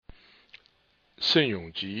圣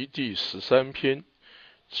咏集第13篇，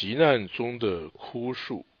急难中的哭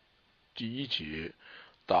诉。第一节，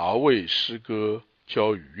达味诗歌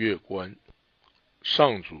交与月关。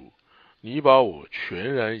上主，你把我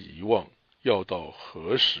全然遗忘，要到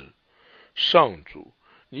何时？上主，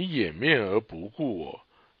你掩面而不顾我，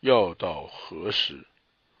要到何时？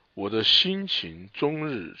我的心情终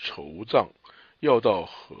日惆怅，要到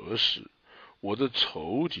何时？我的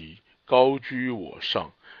仇敌高居我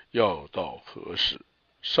上，要到何时？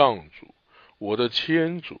上主，我的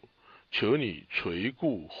天主，求你垂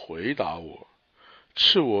顾回答我，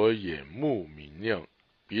赐我眼目明亮，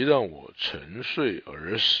别让我沉睡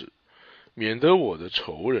而死，免得我的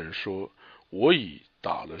仇人说我已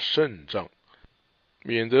打了胜仗，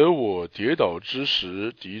免得我跌倒之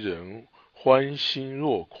时敌人欢欣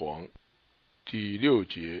若狂。第6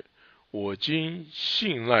节，我今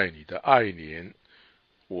信赖你的爱怜，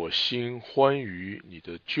我心欢愉你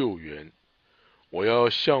的救援，我要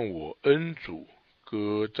向我恩主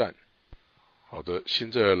歌赞。好的，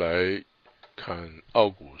现在来看奥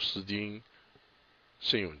古斯丁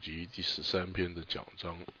圣咏集第13篇的讲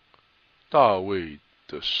章。大卫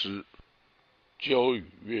的诗，交与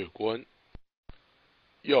月关。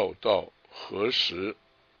要到何时？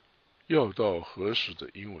要到何时的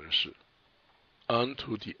英文是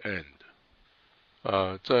unto the end。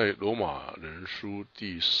在罗马人书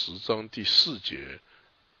第10章第4节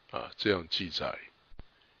这样记载，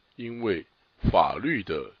因为法律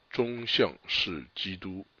的终向是基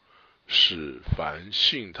督，使凡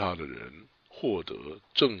信他的人获得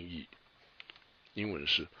正义。英文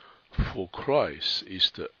是 For Christ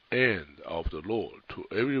is the end of the law to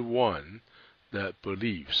everyone that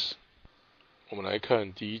believes。 我们来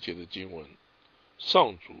看第1节的经文。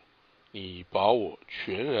上主，你把我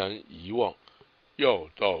全然遗忘，要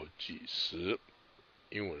到几时？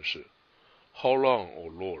英文是 How long, O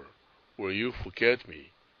Lord, will you forget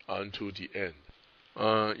me unto the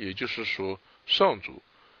end？ 也就是说，上主，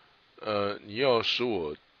你要使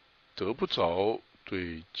我得不着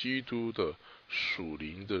对基督的属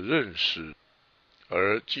灵的认识，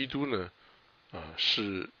而基督呢，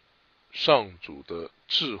是上主的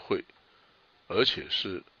智慧，而且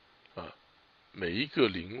是每一个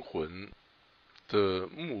灵魂的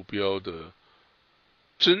目标的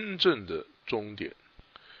真正的终点。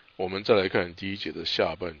我们再来看第1节的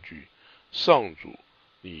下半句，上主，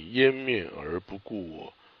你掩面而不顾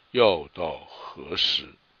我，要到何时？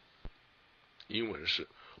英文是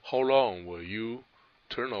How long will you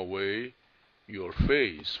turn away your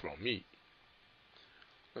face from me？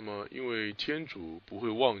 那么因为天主不会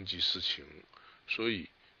忘记事情，所以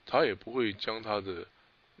他也不会将他的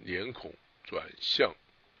脸孔转向。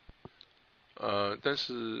但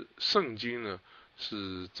是圣经呢，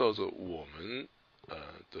是照着我们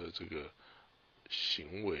的这个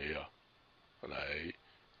行为来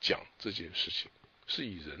讲这件事情，是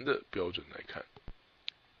以人的标准来看。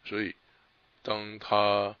所以当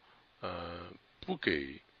他不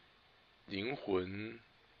给灵魂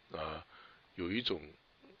有一种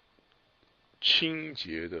清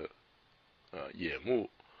洁的眼目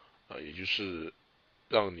也就是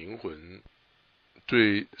让灵魂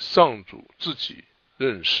对上主自己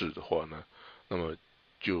认识的话呢，那么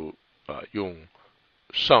就用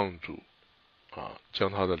上主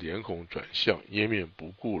将他的脸孔转向，掩面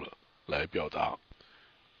不顾了来表达。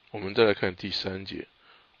我们再来看第3节，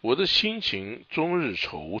我的心情终日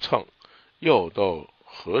惆怅，要到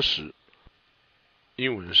何时？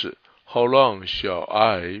英文是 How long shall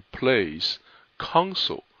I place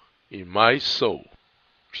counsel in my soul,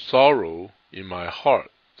 sorrow in my heart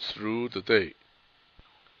through the day？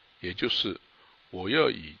 也就是我要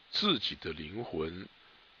以自己的灵魂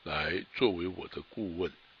来作为我的顾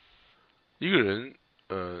问。一个人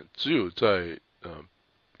只有在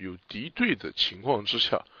有敌对的情况之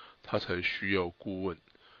下，他才需要顾问。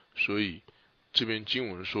所以这边经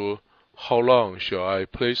文说 How long shall I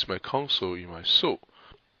place my counsel in my soul？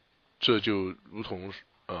 这就如同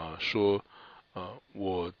说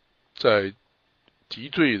我在敌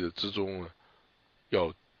对的之中呢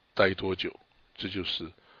要待多久。这就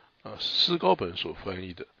是思高本所翻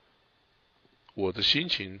译的我的心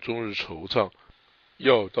情终日惆怅，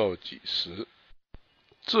要到几时？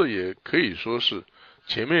这也可以说是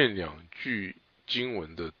前面2句经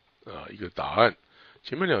文的一个答案。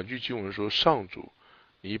前面2句经文说，上主，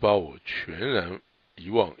你把我全然遗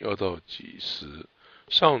忘，要到几时？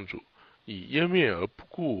上主，你掩面而不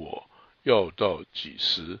顾我，要到几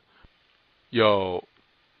时？要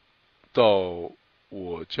到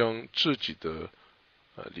我将自己的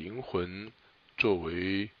灵魂作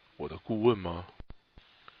为我的顾问吗？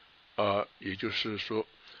也就是说，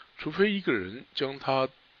除非一个人将他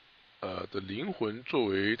的灵魂作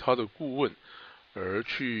为他的顾问，而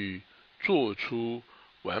去做出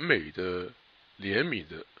完美的怜悯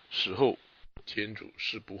的时候，天主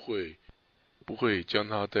是不会将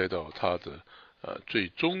他带到他的最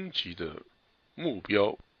终极的目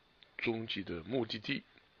标、终极的目的地，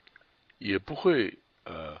也不会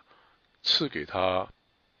赐给他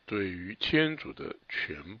对于天主的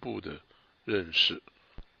全部的认识，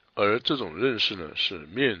而这种认识呢，是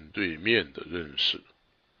面对面的认识。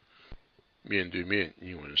面对面，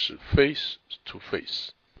英文是 face to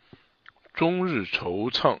face。终日惆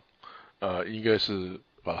怅，应该是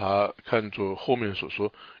把它看作后面所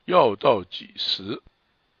说要到几时。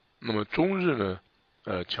那么终日呢，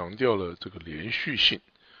强调了这个连续性，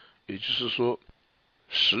也就是说，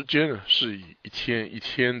时间呢是以一天一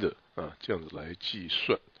天的这样子来计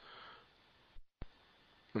算。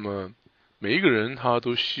那么每一个人他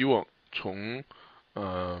都希望从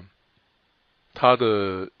他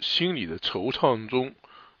的心里的惆怅中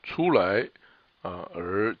出来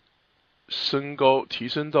而提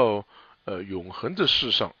升到永恒的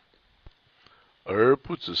事上，而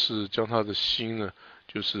不只是将他的心呢，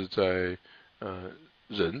就是在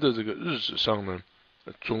人的这个日子上呢，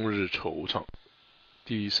终日惆怅。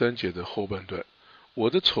第3节的后半段，我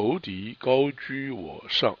的仇敌高居我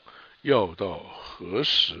上，要到何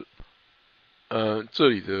时？这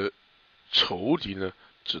里的仇敌呢，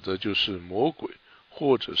指的就是魔鬼，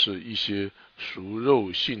或者是一些属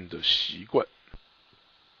肉性的习惯。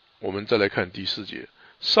我们再来看第4节，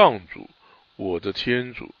上主，我的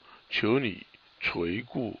天主，求你垂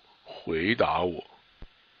顾回答我。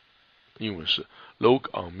英文是 Look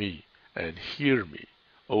on me and hear me,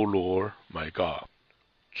 O Lord my God。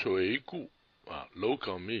垂顾Look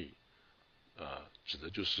on me 指的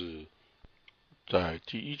就是在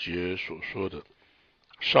第1节所说的，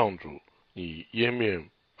上主，你掩面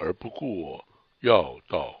而不顾我，要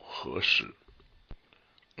到何时？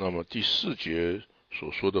那么第4节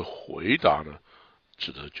所说的回答呢，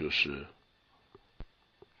指的就是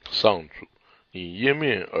上主，你掩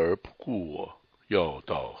面而不顾我，要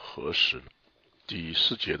到何时？第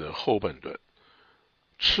4节的后半段，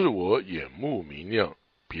赐我眼目明亮，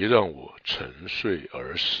别让我沉睡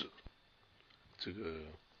而死。这个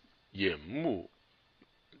眼目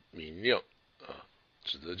明亮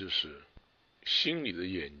指的就是心里的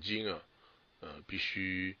眼睛必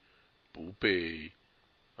须不被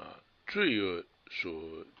罪恶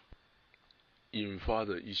所引发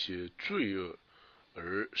的一些罪恶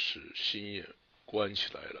而使心眼关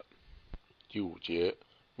起来了。第5节，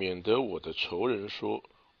免得我的仇人说，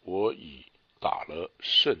我已打了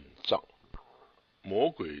胜仗。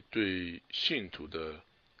魔鬼对信徒的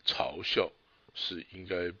嘲笑是应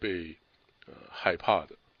该被害怕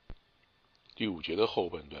的。第5节的后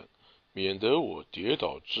半段，免得我跌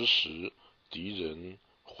倒之时，敌人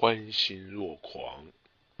欢欣若狂。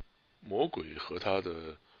魔鬼和他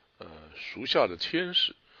的属下的天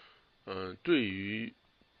使对于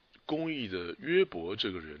公义的约伯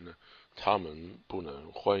这个人呢，他们不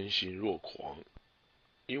能欢欣若狂，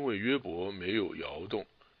因为约伯没有摇动，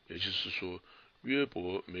也就是说约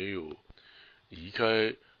伯没有离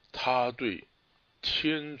开他对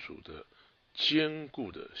天主的坚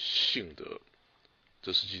固的信德。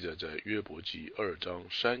这是记载在约伯记2章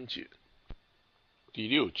3节。第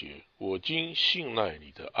6节，我今信赖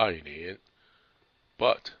你的爱怜，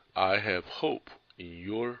 but I have hope in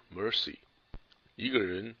your mercy。 一个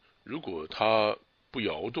人如果他不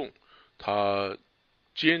摇动，他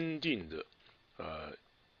坚定的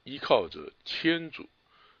依靠着天主，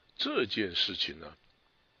这件事情呢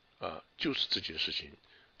就是这件事情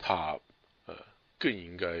他更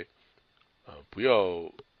应该不要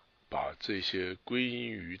把这些归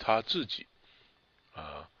因于他自己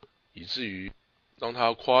以至于当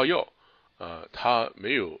他夸耀他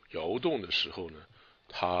没有摇动的时候呢，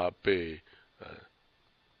他被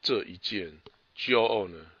这一件骄傲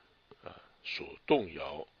呢所动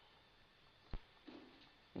摇。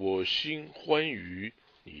我心欢愉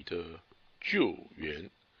你的救援，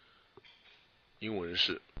英文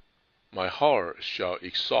是 My heart shall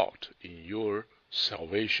exalt in your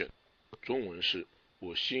salvation。 中文是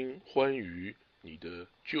我心欢愉你的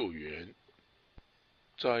救援。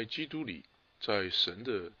在基督里，在神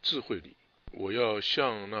的智慧里，我要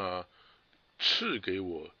向那赐给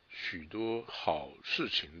我许多好事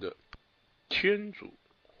情的天主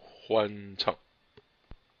欢唱。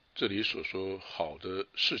这里所说好的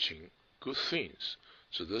事情 good things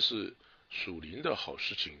指的是属灵的好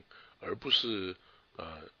事情，而不是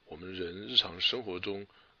我们人日常生活中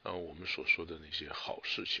我们所说的那些好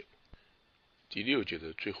事情。第6节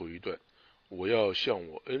的最后一段，我要向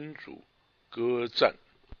我恩主歌赞，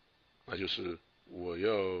那就是我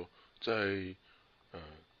要在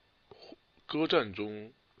歌赞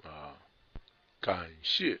中感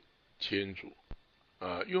谢天主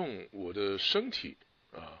用我的身体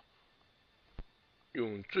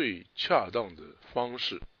用最恰当的方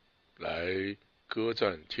式来歌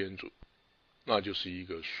赞天主，那就是一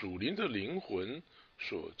个属灵的灵魂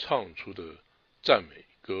所唱出的赞美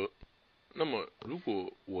歌。那么如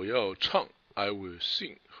果我要唱 I will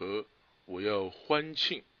sing 和我要欢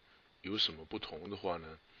庆有什么不同的话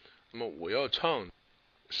呢？那么我要唱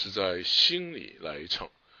是在心里来唱，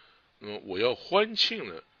那么我要欢庆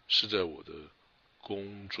呢是在我的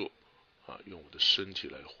工作用我的身体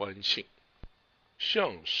来欢庆，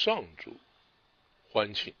向上主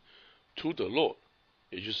欢庆 to the Lord，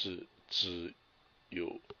 也就是只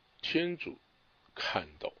有天主看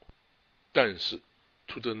到，但是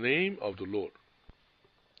to the name of the Lord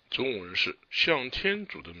中文是向天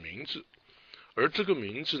主的名字，而这个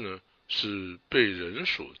名字呢是被人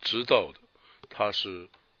所知道的，它是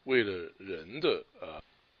为了人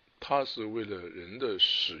的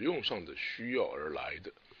使用上的需要而来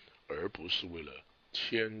的，而不是为了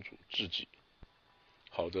天主自己。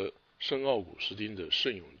好的，圣奥古斯丁的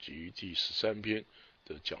圣咏集第13篇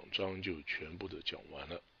的讲章就全部的讲完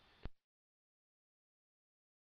了。